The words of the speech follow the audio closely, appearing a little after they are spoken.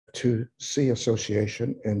MEF2C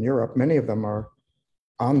association in Europe. Many of them are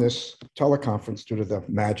on this teleconference due to the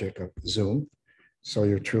magic of Zoom. So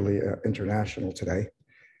you're truly international today.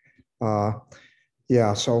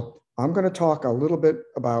 Yeah, so I'm going to talk a little bit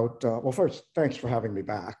about, well, first, thanks for having me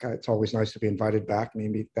back. It's always nice to be invited back.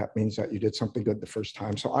 Maybe that means that you did something good the first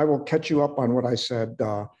time. So I will catch you up on what I said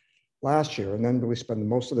last year, and then really spend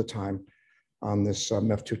most of the time on this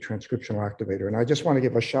MEF2 transcriptional activator. And I just want to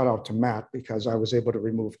give a shout out to Matt, because I was able to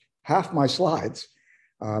remove half my slides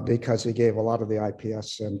because he gave a lot of the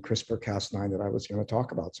IPS and CRISPR-Cas9 that I was going to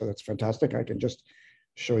talk about. So that's fantastic. I can just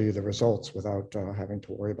show you the results without having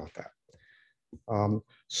to worry about that.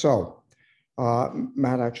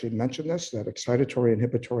 Matt actually mentioned this, that excitatory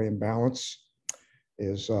inhibitory imbalance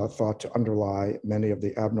is thought to underlie many of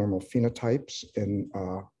the abnormal phenotypes in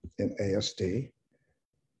ASD.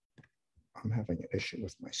 I'm having an issue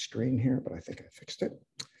with my screen here, but I think I fixed it.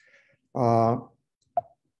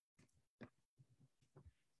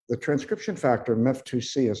 The transcription factor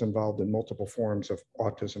MEF2C is involved in multiple forms of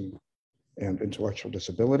autism and intellectual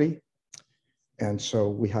disability. And so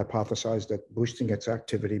we hypothesized that boosting its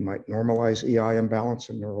activity might normalize EI imbalance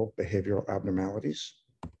and neurobehavioral abnormalities.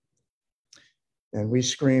 And we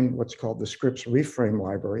screened what's called the Scripps reframe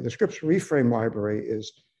library. The Scripps reframe library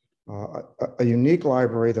is a unique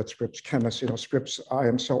library that Scripps chemists, Scripps, I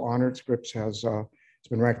am so honored. Scripps has, it's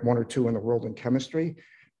been ranked 1 or 2 in the world in chemistry.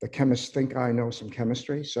 The chemists think I know some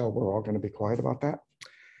chemistry, so we're all going to be quiet about that.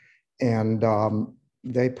 And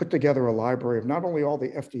they put together a library of not only all the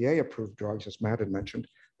FDA-approved drugs, as Matt had mentioned,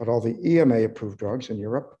 but all the EMA-approved drugs in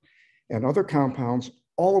Europe and other compounds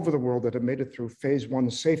all over the world that have made it through phase 1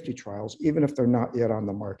 safety trials, even if they're not yet on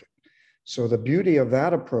the market. So the beauty of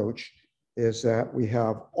that approach is that we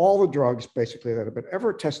have all the drugs basically that have been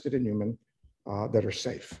ever tested in human that are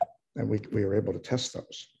safe, and we are able to test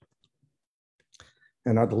those.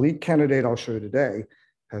 And the lead candidate I'll show you today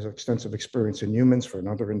has extensive experience in humans for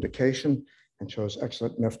another indication and shows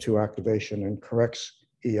excellent MEF2 activation and corrects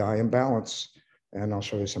EI imbalance. And I'll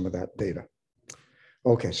show you some of that data.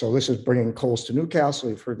 Okay, so this is bringing coals to Newcastle.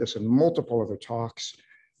 You've heard this in multiple other talks.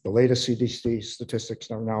 The latest CDC statistics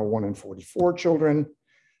are now 1 in 44 children.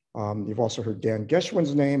 You've also heard Dan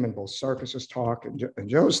Geschwin's name in both Sarkis's talk and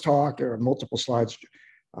Joe's talk. There are multiple slides.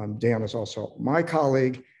 Dan is also my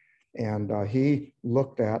colleague, and he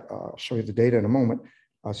looked at, I'll show you the data in a moment,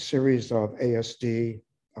 a series of ASD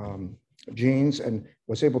genes and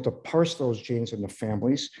was able to parse those genes into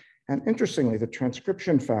families. And interestingly, the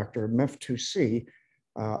transcription factor MEF2C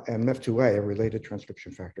and MEF2A, a related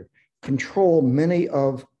transcription factor, control many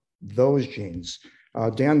of those genes.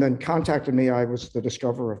 Dan then contacted me. I was the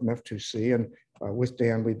discoverer of MEF2C, and with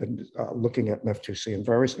Dan, we've been looking at MEF2C in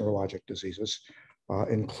various neurologic diseases,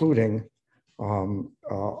 including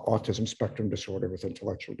Autism-Spectrum Disorder with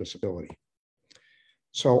intellectual disability.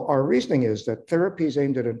 So our reasoning is that therapies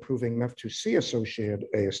aimed at improving MEF2C-associated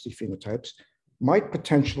ASD phenotypes might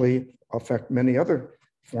potentially affect many other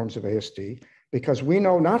forms of ASD, because we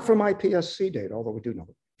know, not from iPSC data, although we do know,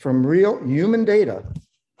 from real human data,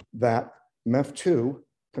 that MEF2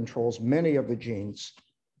 controls many of the genes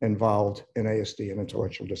involved in ASD and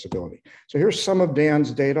intellectual disability. So here's some of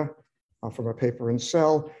Dan's data from a paper in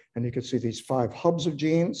Cell, and you can see these 5 hubs of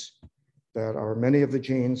genes that are many of the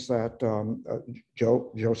genes that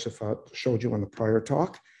Joseph showed you in the prior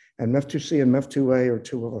talk. And MEF2C and MEF2A are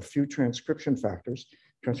 2 of a few transcription factors.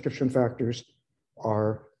 Transcription factors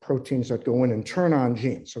are proteins that go in and turn on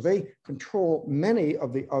genes. So they control many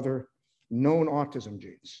of the other known autism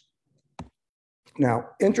genes. Now,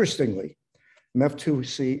 interestingly,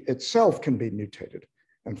 MEF2C itself can be mutated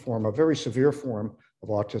and form a very severe form of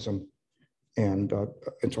autism and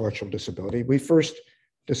intellectual disability. We first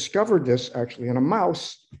discovered this actually in a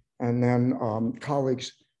mouse, and then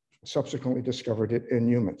colleagues subsequently discovered it in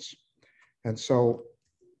humans. And so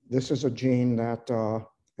this is a gene that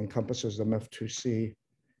encompasses the MEF2C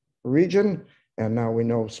region, and now we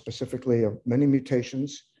know specifically of many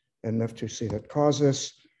mutations in MEF2C that cause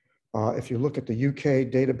this. If you look at the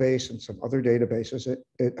UK database and some other databases,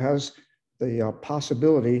 it has the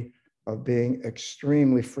possibility of being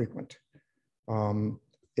extremely frequent,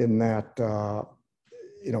 in that,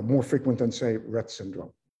 more frequent than, say, Rett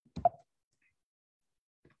syndrome.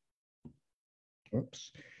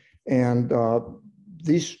 Oops. And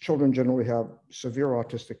these children generally have severe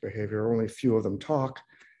autistic behavior. Only a few of them talk,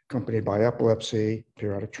 accompanied by epilepsy,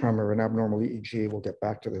 periodic tremor, and abnormal EEG. We'll get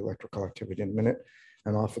back to the electrical activity in a minute,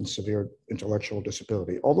 and often severe intellectual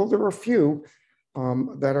disability. Although there are a few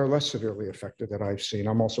that are less severely affected that I've seen.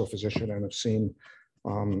 I'm also a physician and have seen,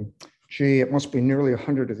 it must be nearly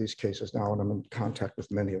 100 of these cases now, and I'm in contact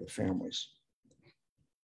with many of the families.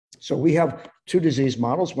 So we have two disease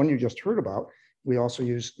models, one you just heard about. We also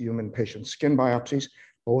use human patient skin biopsies,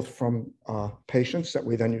 both from patients that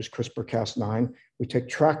we then use CRISPR-Cas9. We take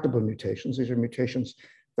tractable mutations. These are mutations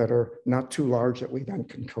that are not too large that we then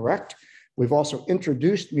can correct. We've also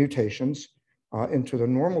introduced mutations into the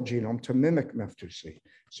normal genome to mimic MEF2C.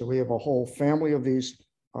 So we have a whole family of these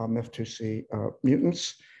MEF2C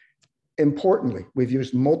mutants. Importantly, we've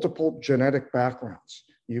used multiple genetic backgrounds.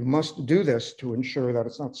 You must do this to ensure that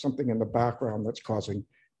it's not something in the background that's causing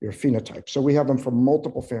your phenotype. So we have them from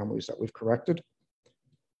multiple families that we've corrected.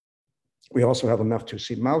 We also have a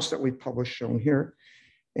MEF2C mouse that we published, shown here,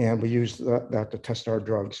 and we use that to test our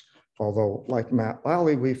drugs. Although, like Matt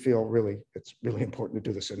Lally, we feel it's really important to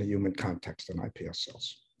do this in a human context in iPS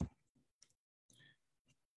cells.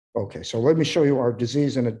 Okay, so let me show you our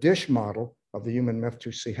disease in a dish model of the human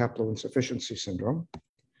MEF2C haploinsufficiency syndrome.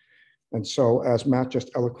 And so, as Matt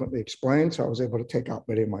just eloquently explained, so I was able to take out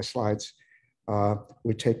many of my slides.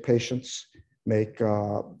 We take patients, make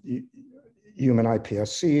human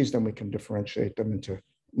iPSCs, then we can differentiate them into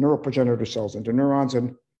neuroprogenitor cells, into neurons,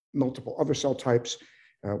 and multiple other cell types.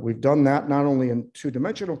 We've done that not only in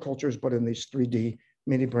two-dimensional cultures, but in these 3D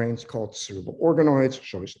mini brains called cerebral organoids. I'll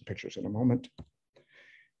show you some pictures in a moment.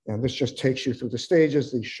 And this just takes you through the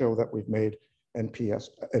stages. These show that we've made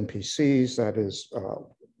NPCs, that is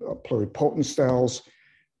pluripotent cells.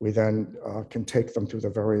 We then can take them through the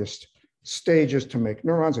various stages to make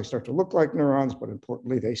neurons. They start to look like neurons, but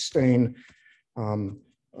importantly, they stain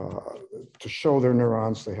to show their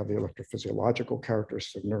neurons. They have the electrophysiological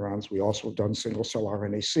characteristics of neurons. We also have done single-cell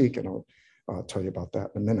RNA-seq, and I'll tell you about that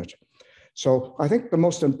in a minute. So I think the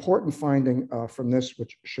most important finding from this,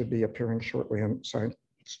 which should be appearing shortly in Science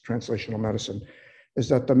Translational Medicine, is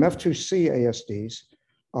that the MEF2C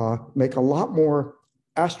ASDs make a lot more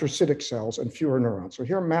astrocytic cells and fewer neurons. So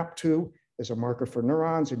here MAP2 is a marker for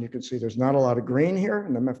neurons, and you can see there's not a lot of green here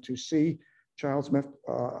in the MEF2C child's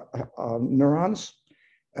neurons.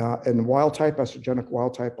 In wild type, estrogenic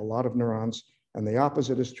wild type, a lot of neurons. And the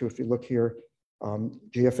opposite is true if you look here.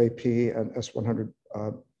 GFAP and S100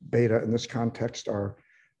 beta in this context are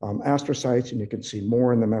astrocytes, and you can see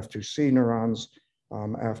more in the MEF2C neurons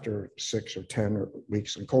after 6 or 10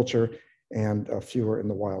 weeks in culture, and fewer in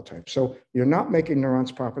the wild type. So you're not making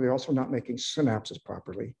neurons properly, also not making synapses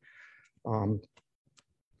properly.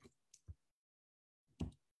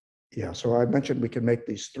 Yeah, so I mentioned we can make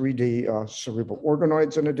these 3D cerebral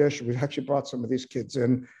organoids in a dish. We've actually brought some of these kids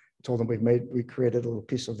in, told them we created a little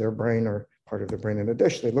piece of their brain or part of their brain in a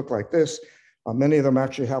dish. They look like this. Many of them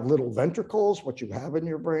actually have little ventricles, what you have in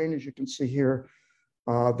your brain, as you can see here.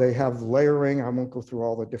 They have layering. I won't go through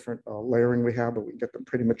all the different layering we have, but we get them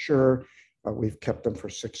pretty mature. We've kept them for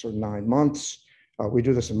 6 or 9 months. We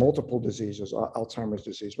do this in multiple diseases, Alzheimer's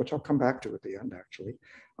disease, which I'll come back to at the end, actually.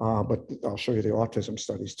 But I'll show you the autism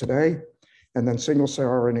studies today. And then single-cell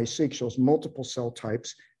RNA-seq shows multiple cell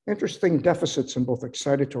types, interesting deficits in both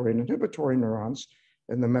excitatory and inhibitory neurons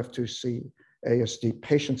in the MEF2C ASD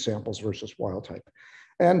patient samples versus wild type.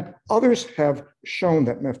 And others have shown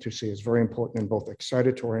that MEF2C is very important in both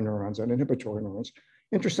excitatory neurons and inhibitory neurons.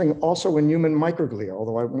 Interesting also in human microglia,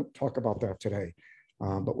 although I won't talk about that today.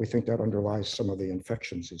 But we think that underlies some of the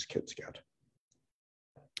infections these kids get.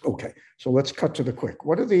 Okay, so let's cut to the quick.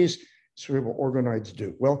 What do these cerebral organoids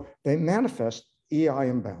do? Well, they manifest EI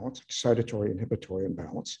imbalance, excitatory inhibitory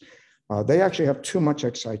imbalance. They actually have too much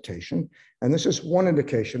excitation. And this is one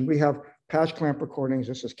indication. We have patch clamp recordings.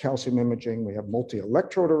 This is calcium imaging. We have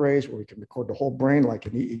multi-electrode arrays where we can record the whole brain like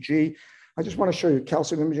an EEG. I just want to show you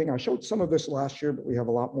calcium imaging. I showed some of this last year, but we have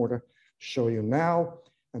a lot more to show you now.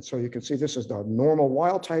 And so you can see this is the normal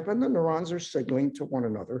wild type, and the neurons are signaling to one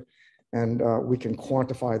another. And we can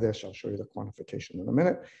quantify this. I'll show you the quantification in a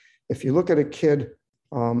minute. If you look at a kid,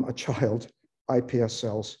 a child, iPS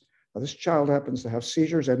cells, this child happens to have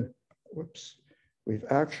seizures, and whoops, we've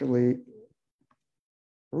actually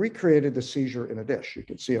recreated the seizure in a dish. You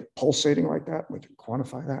can see it pulsating like that. We can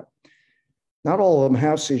quantify that. Not all of them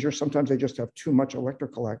have seizures. Sometimes they just have too much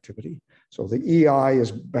electrical activity. So the EI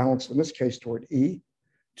is balanced in this case toward E.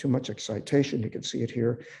 Too much excitation, you can see it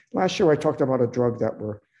here. Last year, I talked about a drug that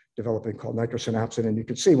we're developing called NitroSynapsin, and you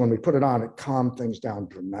can see when we put it on, it calmed things down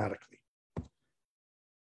dramatically.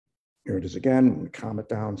 Here it is again, we calm it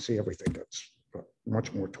down, see everything gets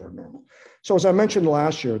much more toward normal. So as I mentioned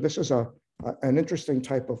last year, this is an interesting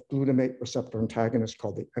type of glutamate receptor antagonist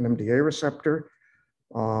called the NMDA receptor.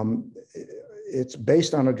 It's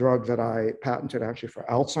based on a drug that I patented actually for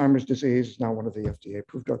Alzheimer's disease. It's now one of the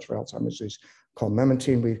FDA-approved drugs for Alzheimer's disease called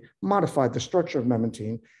memantine. We modified the structure of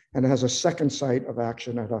memantine, and it has a second site of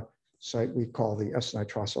action at a site we call the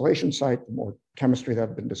S-nitrosylation site, more chemistry that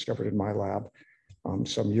had been discovered in my lab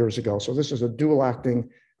some years ago. So this is a dual-acting,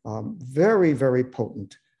 very, very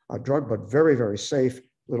potent drug, but very, very safe.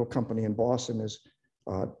 Little company in Boston is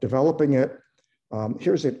developing it.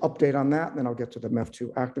 Here's an update on that, and then I'll get to the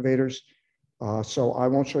MEF2 activators. So I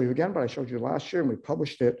won't show you again, but I showed you last year, and we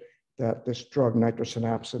published it, that this drug,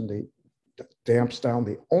 NitroSynapsin, damps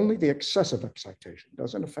down only the excessive excitation,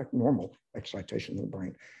 doesn't affect normal excitation in the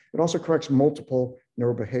brain. It also corrects multiple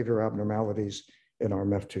neurobehavioral abnormalities in our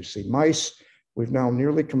MEF2C mice. We've now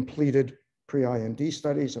nearly completed pre-IND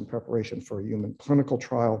studies in preparation for a human clinical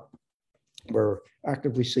trial. We're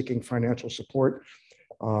actively seeking financial support.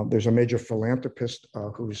 There's a major philanthropist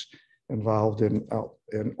who's involved in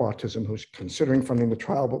autism who's considering funding the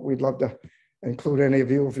trial, but we'd love to include any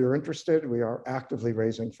of you if you're interested. We are actively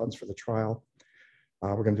raising funds for the trial.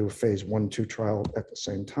 We're going to do a phase 1/2 trial at the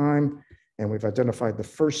same time. And we've identified the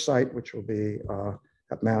first site, which will be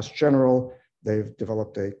at Mass General. They've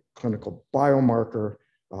developed a clinical biomarker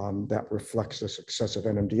that reflects this excessive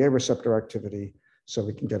NMDA receptor activity, so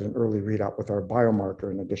we can get an early readout with our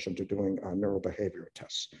biomarker in addition to doing neurobehavioral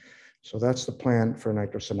tests. So that's the plan for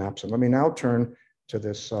NitroSynapsin. Let me now turn to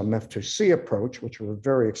this MEF2C approach, which we're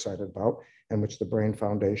very excited about, and which the Brain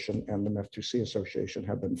Foundation and the MEF2C Association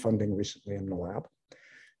have been funding recently in the lab.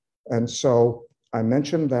 And so I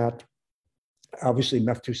mentioned that obviously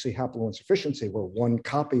MEF2C haploinsufficiency, where one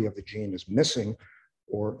copy of the gene is missing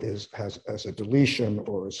or has a deletion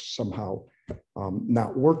or is somehow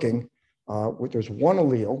not working, there's one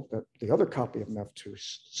allele, that the other copy of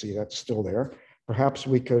MEF2C that's still there. Perhaps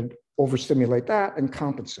we could overstimulate that and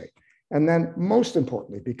compensate. And then most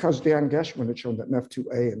importantly, because Dan Geschman had shown that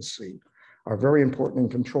MEF2A and C are very important in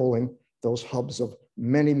controlling those hubs of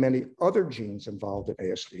many, many other genes involved in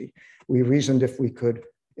ASD, we reasoned if we could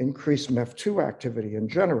increase MEF2 activity in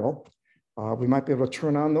general, we might be able to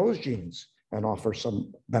turn on those genes and offer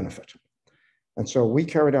some benefit. And so we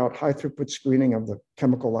carried out high throughput screening of the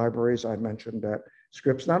chemical libraries I mentioned at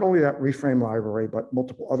Scripps, not only that reframe library, but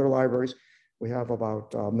multiple other libraries. We have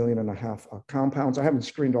about 1.5 million compounds. I haven't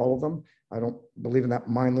screened all of them. I don't believe in that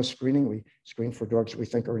mindless screening. We screen for drugs we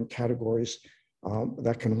think are in categories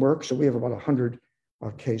that can work. So we have about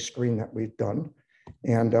 100K screen that we've done.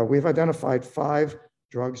 And we've identified 5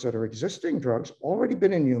 drugs that are existing drugs, already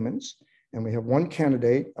been in humans. And we have one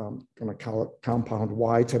candidate, I'm going to call it compound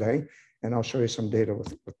Y today, and I'll show you some data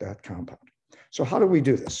with that compound. So how do we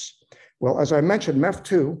do this? Well, as I mentioned,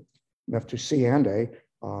 MEF2C and A,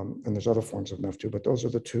 and there's other forms of MEF2, but those are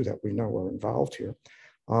the 2 that we know are involved here.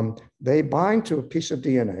 They bind to a piece of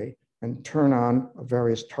DNA and turn on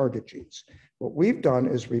various target genes. What we've done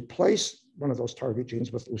is replace one of those target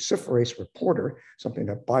genes with luciferase reporter, something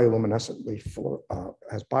that bioluminescently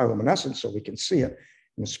has bioluminescence, so we can see it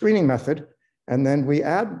in the screening method. And then we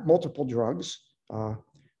add multiple drugs,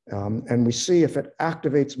 and we see if it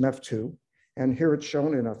activates MEF2. And here it's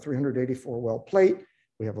shown in a 384-well plate.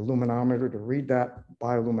 We have a luminometer to read that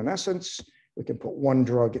bioluminescence. We can put one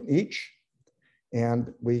drug in each,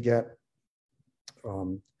 and we get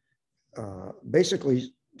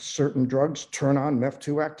basically certain drugs turn on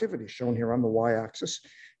MEF2 activity, shown here on the y-axis.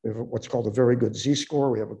 We have what's called a very good Z-score.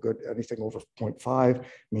 We have a good, anything over 0.5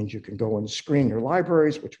 means you can go and screen your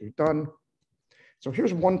libraries, which we've done. So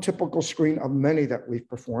here's one typical screen of many that we've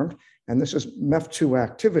performed. And this is MEF2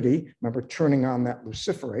 activity. Remember, turning on that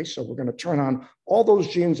luciferase. So we're going to turn on all those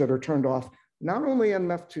genes that are turned off, not only in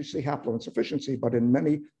MEF2C haploinsufficiency, but in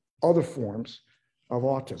many other forms of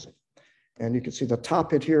autism. And you can see the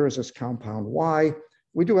top hit here is this compound Y.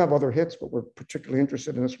 We do have other hits, but we're particularly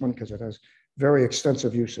interested in this one because it has very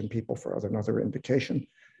extensive use in people for another indication.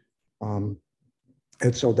 And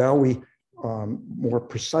so now we more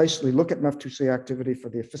precisely look at MEF2C activity for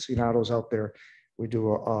the aficionados out there. We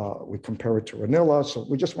we compare it to Ranilla. So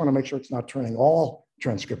we just want to make sure it's not turning all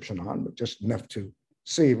transcription on, but just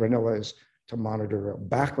MEF2C. Ranilla is to monitor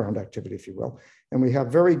background activity, if you will. And we have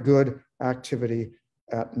very good activity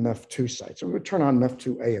at MEF2 sites. So we would turn on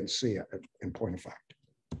MEF2A and C in point of fact.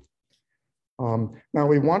 Now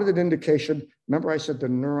we wanted an indication. Remember I said the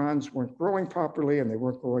neurons weren't growing properly and they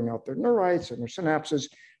weren't growing out their neurites and their synapses.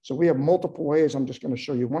 So we have multiple ways. I'm just going to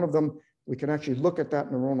show you one of them. We can actually look at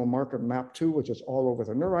that neuronal marker MAP2, which is all over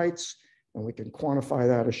the neurites, and we can quantify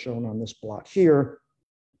that as shown on this plot here.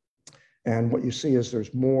 And what you see is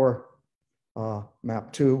there's more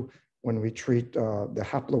MAP2 when we treat the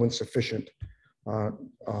haploinsufficient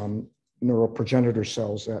neuroprogenitor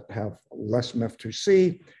cells that have less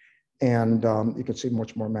MEF2C. And you can see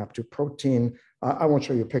much more MAP2 protein. I won't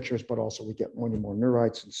show you pictures, but also we get many more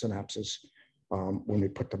neurites and synapses when we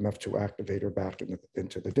put the MEF2 activator back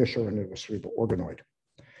into the dish or into the cerebral organoid.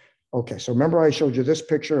 Okay, so remember I showed you this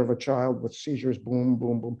picture of a child with seizures, boom,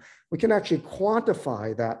 boom, boom. We can actually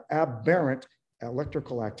quantify that aberrant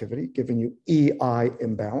electrical activity, giving you EI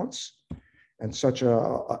imbalance. And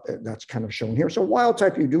that's kind of shown here. So wild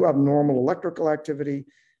type, you do have normal electrical activity.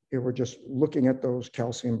 Here we're just looking at those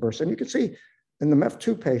calcium bursts. And you can see in the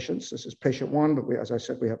MEF2 patients, this is patient one, but as I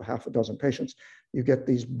said, we have half a dozen patients, you get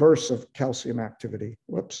these bursts of calcium activity.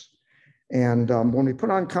 Whoops. And when we put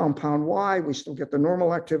on compound Y, we still get the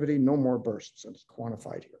normal activity, no more bursts, and it's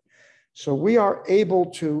quantified here. So we are able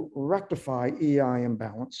to rectify EI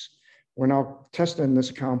imbalance. We're now testing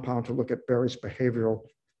this compound to look at various behavioral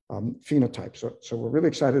phenotypes. So we're really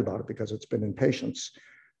excited about it because it's been in patients.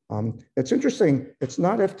 It's interesting, it's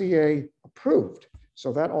not FDA approved.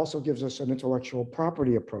 So that also gives us an intellectual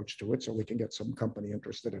property approach to it so we can get some company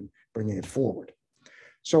interested in bringing it forward.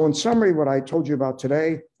 So in summary, what I told you about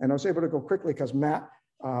today, and I was able to go quickly because Matt,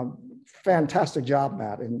 fantastic job,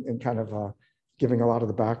 Matt, in kind of giving a lot of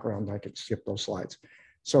the background. I could skip those slides.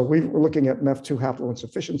 So we were looking at MEF2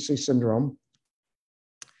 haploinsufficiency syndrome.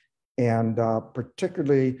 And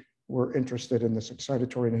particularly, we're interested in this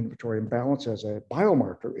excitatory and inhibitory imbalance as a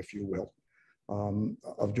biomarker, if you will,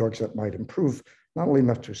 of drugs that might improve not only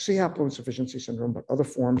MEF2C haploinsufficiency syndrome, but other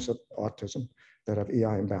forms of autism that have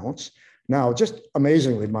EI imbalance. Now, just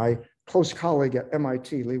amazingly, my close colleague at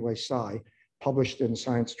MIT, Li Wei Tsai, published in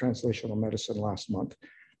Science Translational Medicine last month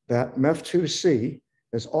that MEF2C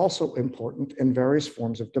is also important in various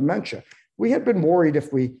forms of dementia. We had been worried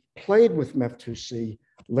if we played with MEF2C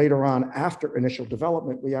later on after initial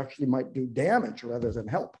development, we actually might do damage rather than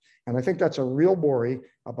help. And I think that's a real worry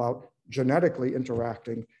about genetically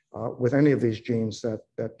interacting with any of these genes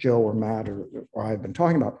that Joe or Matt or I have been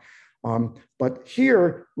talking about. But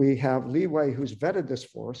here we have Li Wei who's vetted this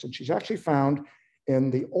for us, and she's actually found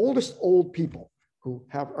in the oldest old people who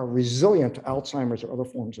have a resilient Alzheimer's or other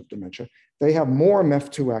forms of dementia, they have more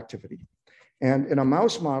MEF2 activity. And in a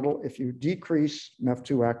mouse model, if you decrease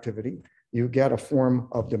MEF2 activity, you get a form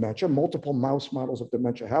of dementia. Multiple mouse models of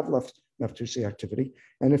dementia have left MEF2C activity.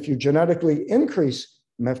 And if you genetically increase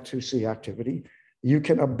MEF2C activity, you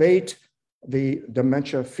can abate the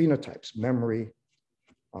dementia phenotypes, memory,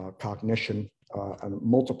 cognition, and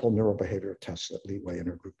multiple neurobehavioral tests that Li Wei and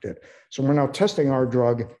her group did. So we're now testing our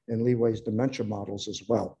drug in Li Wei's dementia models as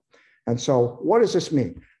well. And so what does this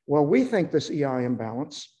mean? Well, we think this EI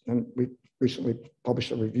imbalance, and we recently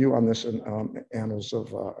published a review on this in Annals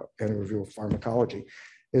of Annual Review of Pharmacology,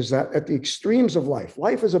 is that at the extremes of life,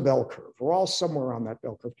 life is a bell curve. We're all somewhere on that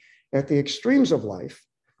bell curve. At the extremes of life,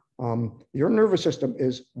 your nervous system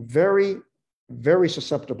is very, very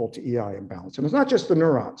susceptible to EI imbalance. And it's not just the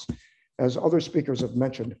neurons. As other speakers have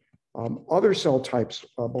mentioned, other cell types,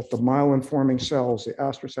 both the myelin-forming cells, the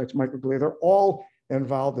astrocytes, microglia, they're all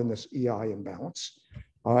involved in this EI imbalance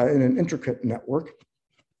in an intricate network.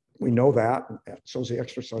 We know that, so is the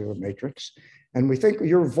extracellular matrix. And we think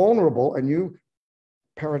you're vulnerable, and you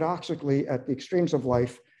paradoxically at the extremes of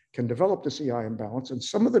life can develop this EI imbalance. And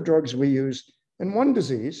some of the drugs we use in one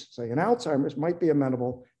disease, say in Alzheimer's, might be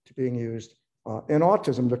amenable to being used in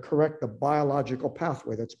autism to correct the biological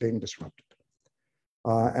pathway that's being disrupted.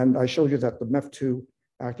 And I showed you that the MEF2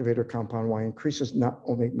 activator compound Y increases not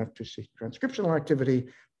only MEF2C transcriptional activity,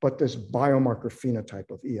 but this biomarker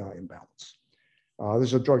phenotype of EI imbalance. This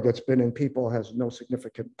is a drug that's been in people, has no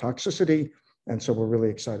significant toxicity, and so we're really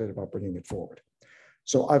excited about bringing it forward.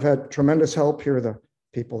 So I've had tremendous help. Here are the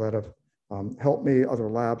people that have helped me, other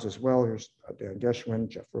labs as well. Here's Dan Geschwin,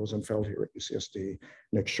 Jeff Rosenfeld here at UCSD,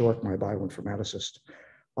 Nick Short, my bioinformaticist.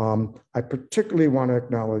 I particularly want to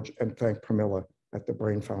acknowledge and thank Pramila at the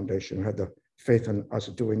Brain Foundation, who had the faith in us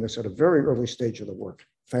doing this at a very early stage of the work.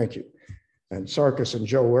 Thank you. And Sarkis and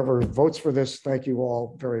Joe, whoever votes for this, thank you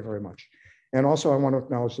all very, very much. And also I want to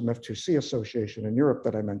acknowledge the MEF2C Association in Europe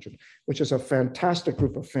that I mentioned, which is a fantastic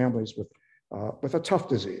group of families with a tough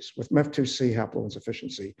disease, with MEF2C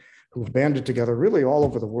haploinsufficiency, who've banded together really all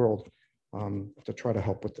over the world to try to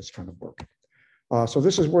help with this kind of work. So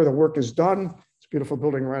this is where the work is done. It's a beautiful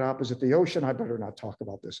building right opposite the ocean. I better not talk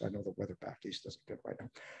about this. I know the weather back east isn't good right now.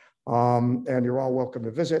 And you're all welcome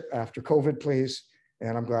to visit after COVID, please.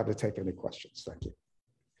 And I'm glad to take any questions. Thank you.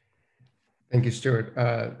 Thank you, Stuart.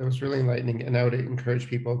 That was really enlightening, and I would encourage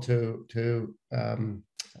people to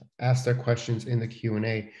ask their questions in the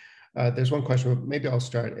Q&A. There's one question, maybe I'll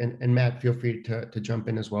start, and Matt, feel free to jump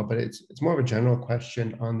in as well, but it's more of a general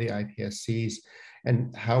question on the iPSCs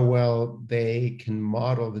and how well they can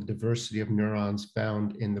model the diversity of neurons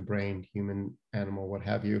found in the brain, human, animal, what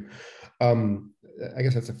have you. I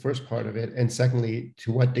guess that's the first part of it. And secondly,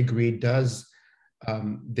 to what degree does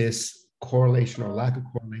this correlation or lack of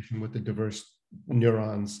correlation with the diverse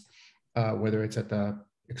neurons, whether it's at the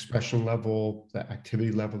expression level, the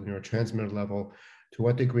activity level, the neurotransmitter level. To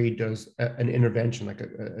what degree does an intervention like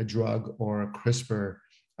a drug or a CRISPR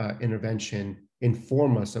intervention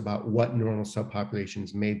inform us about what neuronal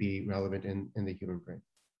subpopulations may be relevant in the human brain?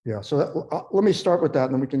 Yeah, so that, let me start with that,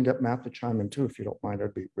 and then we can get Matt to chime in too, if you don't mind.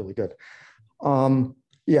 That'd be really good.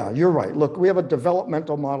 Yeah, you're right. Look, we have a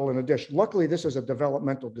developmental model in a dish. Luckily, this is a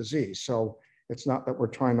developmental disease, so it's not that we're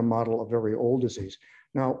trying to model a very old disease.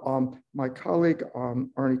 Now, my colleague,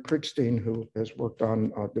 Arnie Kriegstein, who has worked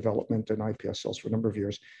on development in iPS cells for a number of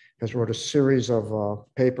years, has wrote a series of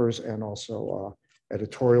papers and also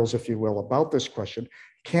editorials, if you will, about this question.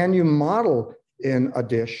 Can you model in a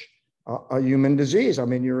dish a human disease? I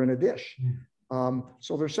mean, you're in a dish.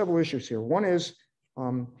 So there's several issues here. One is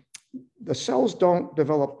the cells don't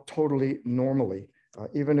develop totally normally,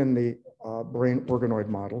 even in the brain organoid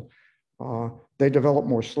model. They develop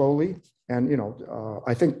more slowly. And, you know,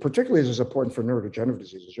 I think particularly this is important for neurodegenerative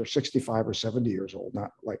diseases. You're 65 or 70 years old,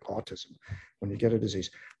 not like autism when you get a disease.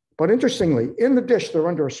 But interestingly, in the dish, they're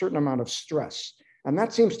under a certain amount of stress. And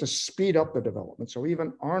that seems to speed up the development. So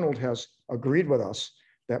even Arnold has agreed with us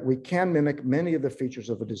that we can mimic many of the features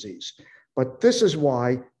of the disease. But this is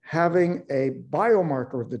why having a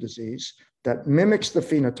biomarker of the disease that mimics the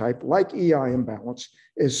phenotype, like EI imbalance,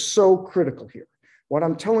 is so critical here. What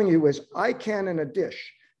I'm telling you is I can, in a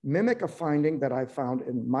dish, mimic a finding that I found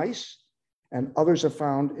in mice and others have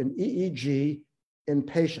found in EEG in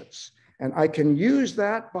patients. And I can use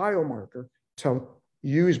that biomarker to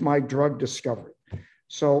use my drug discovery.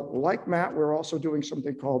 So like Matt, we're also doing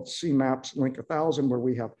something called CMAPS Link 1000, where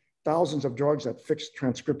we have thousands of drugs that fix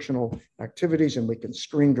transcriptional activities, and we can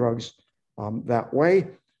screen drugs that way.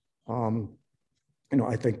 You know,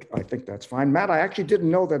 I think that's fine. Matt, I actually didn't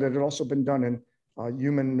know that it had also been done in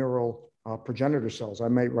human neural progenitor cells. I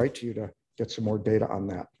may write to you to get some more data on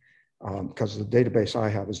that, because the database I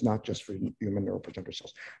have is not just for human neural progenitor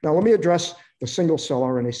cells. Now, let me address the single cell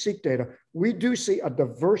RNA-seq data. We do see a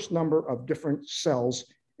diverse number of different cells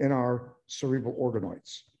in our cerebral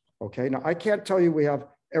organoids. Okay, now I can't tell you we have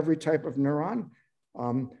every type of neuron,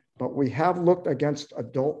 but we have looked against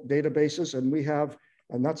adult databases, and we have,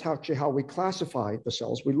 and that's actually how we classify the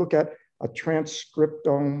cells. We look at a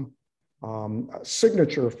transcriptome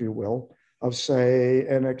signature, if you will, of say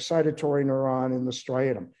an excitatory neuron in the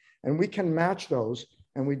striatum. And we can match those,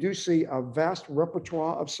 and we do see a vast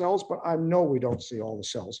repertoire of cells, but I know we don't see all the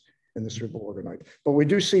cells in the cerebral organoid, but we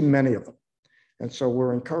do see many of them. And so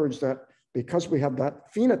we're encouraged that because we have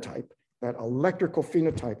that phenotype, that electrical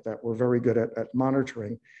phenotype that we're very good at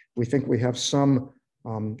monitoring, we think we have some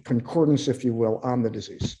concordance, if you will, on the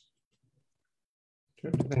disease.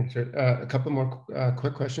 Sure. Thanks, sir. A couple more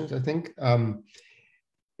quick questions, I think.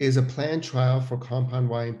 Is a planned trial for compound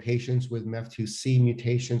Y in patients with MEF2C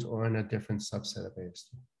mutations or in a different subset of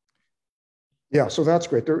ASD? Yeah, so that's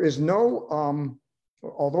great. There is no,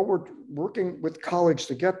 although we're working with colleagues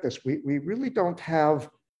to get this, we really don't have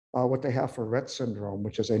what they have for Rett syndrome,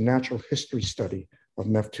 which is a natural history study of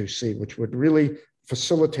MEF2C, which would really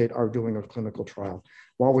facilitate our doing a clinical trial.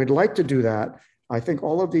 While we'd like to do that, I think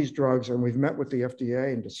all of these drugs, and we've met with the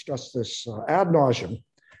FDA and discussed this ad nauseum,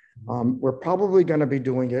 we're probably going to be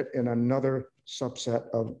doing it in another subset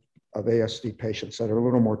of ASD patients that are a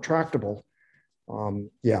little more tractable.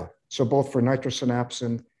 Yeah, so both for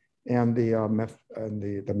NitroSynapsin and the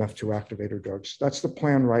MEF2 activator drugs. That's the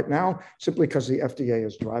plan right now, simply because the FDA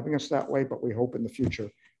is driving us that way, but we hope in the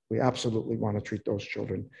future we absolutely want to treat those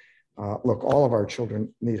children. Look, all of our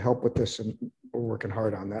children need help with this, and we're working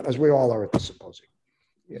hard on that, as we all are at the symposium.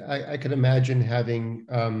 Yeah, I could imagine having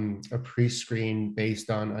a pre-screen based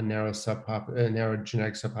on a narrow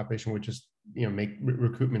genetic subpopulation would just, you know, make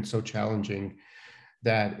recruitment so challenging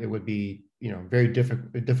that it would be, you know, very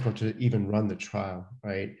difficult to even run the trial,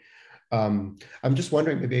 right? I'm just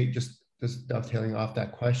wondering, maybe just dovetailing off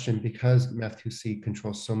that question, because MEF2C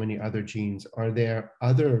controls so many other genes, are there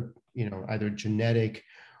other, you know, either genetic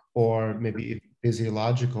or maybe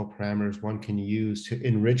physiological parameters one can use to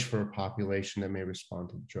enrich for a population that may respond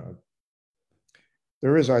to the drug?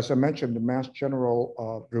 There is, as I mentioned, the Mass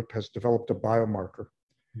General group has developed a biomarker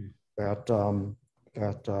that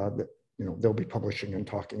you know, they'll be publishing and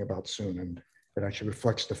talking about soon, and it actually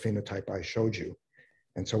reflects the phenotype I showed you.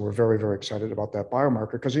 And so we're very, very excited about that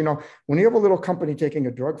biomarker, because, you know, when you have a little company taking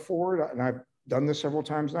a drug forward, and I've done this several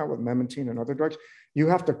times now with memantine and other drugs, you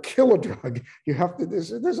have to kill a drug. You have to,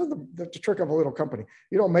 this is the trick of a little company.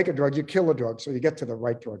 You don't make a drug, you kill a drug, so you get to the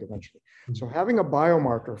right drug eventually. So having a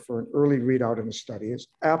biomarker for an early readout in a study is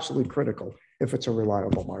absolutely critical. if it's a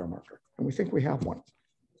reliable biomarker. And we think we have one.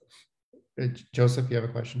 Joseph, you have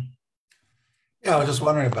a question? Yeah, I was just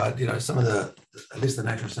wondering about, some of the, at least the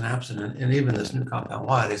NitroSynapsin and even this new compound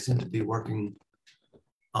Y, they seem to be working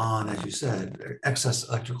on, as you said, excess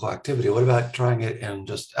electrical activity. What about trying it in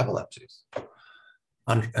just epilepsies?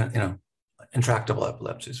 Intractable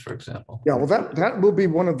epilepsies, for example. Yeah, well, that will be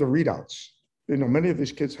one of the readouts. Many of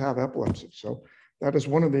these kids have epilepsy. So that is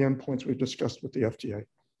one of the endpoints we've discussed with the FDA.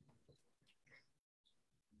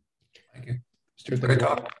 Thank you. Stuart, Great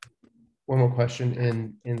talk. One more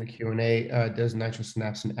question in the Q&A. Does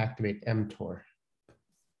NitroSynapsin activate mTOR?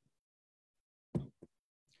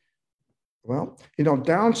 Well,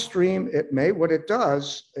 downstream, it may. What it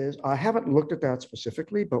does is, I haven't looked at that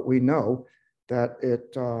specifically, but we know that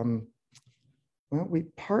it, well, we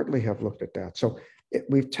partly have looked at that. So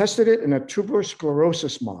we've tested it in a tuberous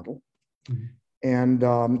sclerosis model, and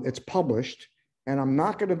it's published. And I'm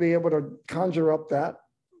not going to be able to conjure up that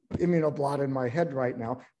immunoblot in my head right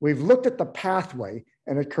now. We've looked at the pathway,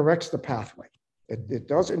 and it corrects the pathway. It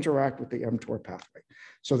does interact with the mTOR pathway.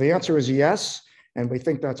 So the answer is yes. And we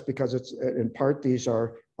think that's because it's, in part,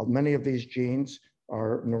 many of these genes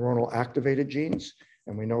are neuronal activated genes.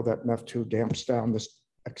 And we know that MEF2 damps down this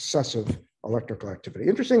excessive electrical activity.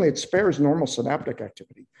 Interestingly, it spares normal synaptic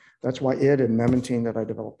activity. That's why it and memantine that I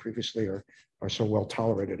developed previously are so well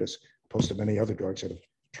tolerated, as opposed to many other drugs that have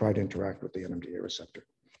tried to interact with the NMDA receptor.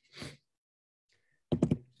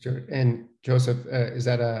 Sure. And Joseph, is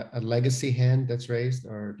that a legacy hand that's raised,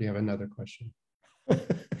 or do you have another question? That's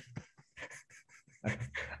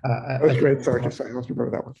great. Sorry, I don't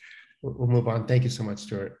remember that one. We'll move on. Thank you so much,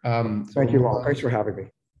 Stuart. Thank you all. Thanks for having me.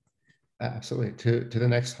 Absolutely. To the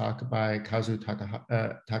next talk by Kazu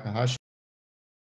Takahashi.